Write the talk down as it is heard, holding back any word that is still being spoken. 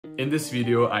In this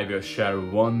video, I will share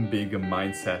one big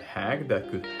mindset hack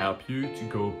that could help you to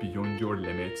go beyond your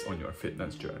limits on your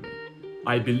fitness journey.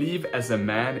 I believe as a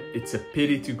man, it's a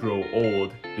pity to grow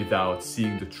old without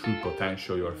seeing the true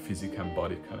potential your physique and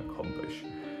body can accomplish.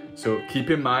 So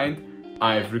keep in mind,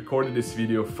 I've recorded this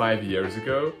video 5 years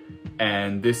ago,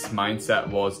 and this mindset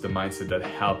was the mindset that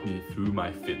helped me through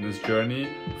my fitness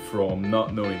journey from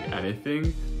not knowing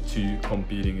anything to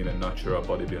competing in a natural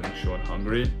bodybuilding show in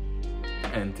Hungary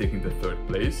and taking the 3rd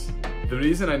place. The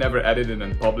reason I never edited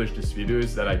and published this video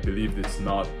is that I believed it's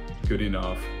not good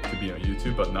enough to be on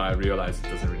YouTube, but now I realize it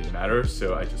doesn't really matter,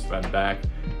 so I just went back,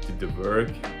 did the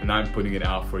work, and I'm putting it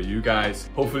out for you guys.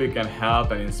 Hopefully it can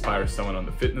help and inspire someone on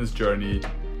the fitness journey.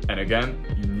 And again,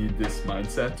 you need this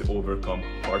mindset to overcome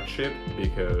hardship,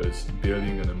 because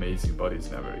building an amazing body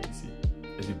is never easy,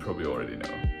 as you probably already know.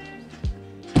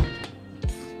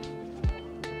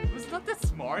 Was not that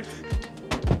smart?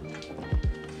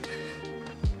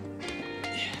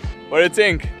 What do you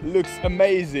think? It looks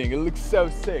amazing, it looks so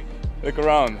sick. Look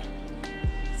around,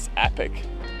 it's epic.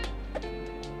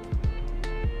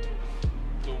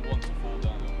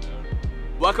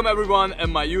 Welcome everyone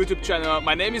on my YouTube channel.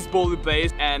 My name is Boldly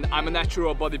Blaze and I'm a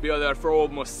natural bodybuilder for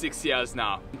almost 6 years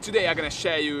now. Today I'm gonna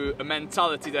share you a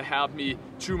mentality that helped me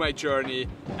through my journey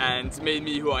and made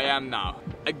me who I am now.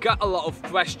 I got a lot of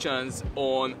questions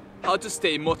on how to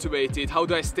stay motivated, how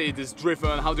do I stay this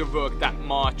driven, how do I work that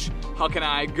much, how can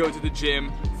I go to the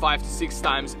gym 5 to 6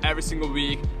 times every single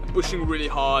week, pushing really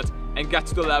hard and get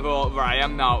to the level where I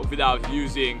am now without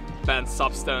using banned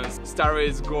substance,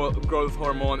 steroids, growth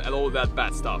hormone and all that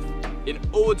bad stuff. In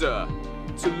order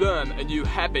to learn a new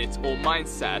habit or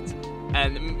mindset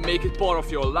and make it part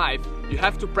of your life, you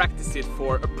have to practice it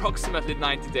for approximately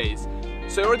 90 days.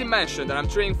 So I already mentioned that I'm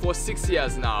training for 6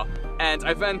 years now and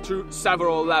I went through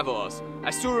several levels.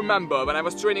 I still remember when I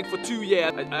was training for 2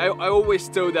 years, I always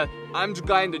thought that I'm the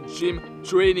guy in the gym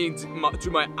training to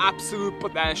my absolute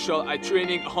potential. I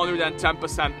training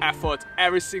 110% effort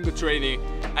every single training,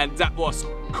 and that was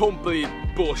complete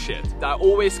bullshit. I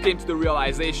always came to the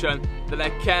realization that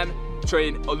I can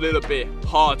train a little bit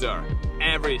harder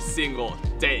every single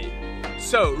day.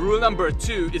 So rule number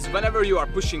 2 is whenever you are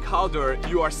pushing harder,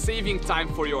 you are saving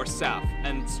time for yourself,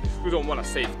 and you don't want to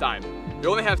save time. You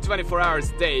only have 24 hours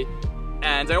a day,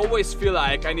 and I always feel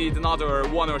like I need another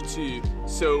 1 or 2,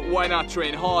 so why not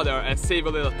train harder and save a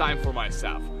little time for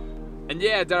myself? And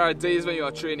yeah, there are days when you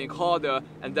are training harder,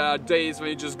 and there are days when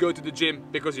you just go to the gym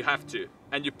because you have to,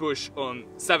 and you push on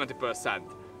 70%.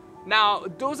 Now,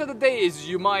 those are the days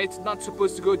you might not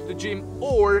supposed to go to the gym,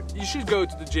 or you should go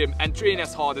to the gym and train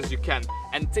as hard as you can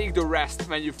and take the rest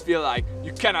when you feel like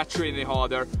you cannot train any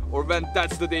harder, or when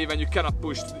that's the day when you cannot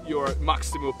push your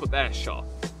maximum potential.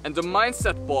 And the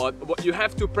mindset part, what you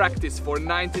have to practice for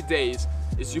 90 days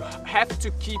is you have to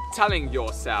keep telling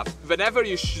yourself whenever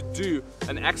you should do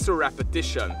an extra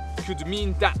repetition could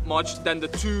mean that much than the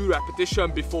 2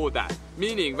 repetition before that.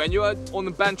 Meaning when you are on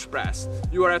the bench press,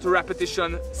 you are at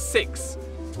repetition 6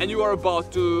 and you are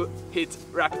about to hit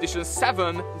repetition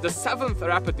 7, the 7th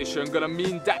repetition gonna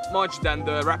mean that much than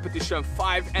the repetition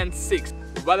 5 and 6.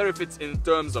 Whether if it's in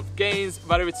terms of gains,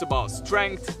 whether it's about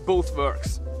strength, both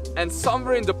works. And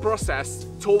somewhere in the process,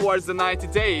 towards the 90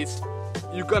 days,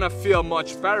 you're gonna feel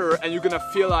much better and you're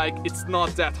gonna feel like it's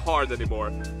not that hard anymore.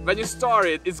 When you start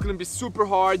it, it's gonna be super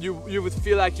hard, you would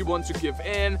feel like you want to give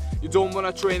in, you don't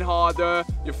wanna train harder,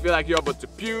 you feel like you're about to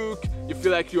puke, you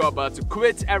feel like you're about to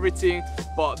quit everything,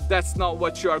 but that's not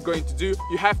what you are going to do.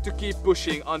 You have to keep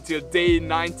pushing until day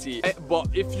 90. But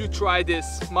if you try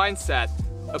this mindset,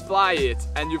 apply it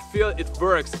and you feel it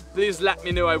works, please let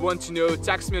me know. I want to know.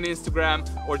 Text me on Instagram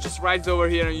or just write it over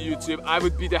here on YouTube. I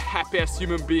would be the happiest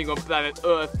human being on planet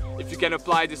Earth if you can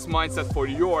apply this mindset for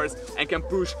yours and can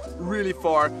push really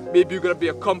far. Maybe you're gonna be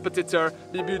a competitor,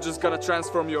 maybe you're just gonna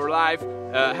transform your life,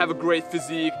 have a great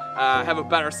physique, have a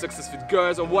better success with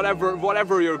girls, or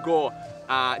whatever your goal.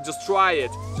 Just try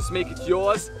it, just make it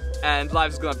yours and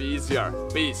life's gonna be easier.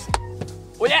 Peace.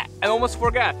 Oh yeah, and almost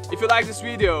forget, if you like this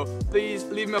video, please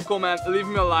leave me a comment, leave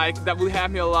me a like, that will help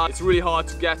me a lot. It's really hard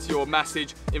to get your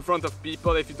message in front of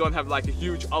people if you don't have like a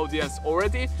huge audience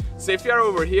already. So if you're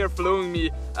over here following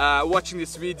me, watching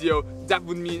this video, that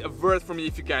would mean a word for me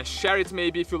if you can share it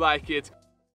maybe if you like it.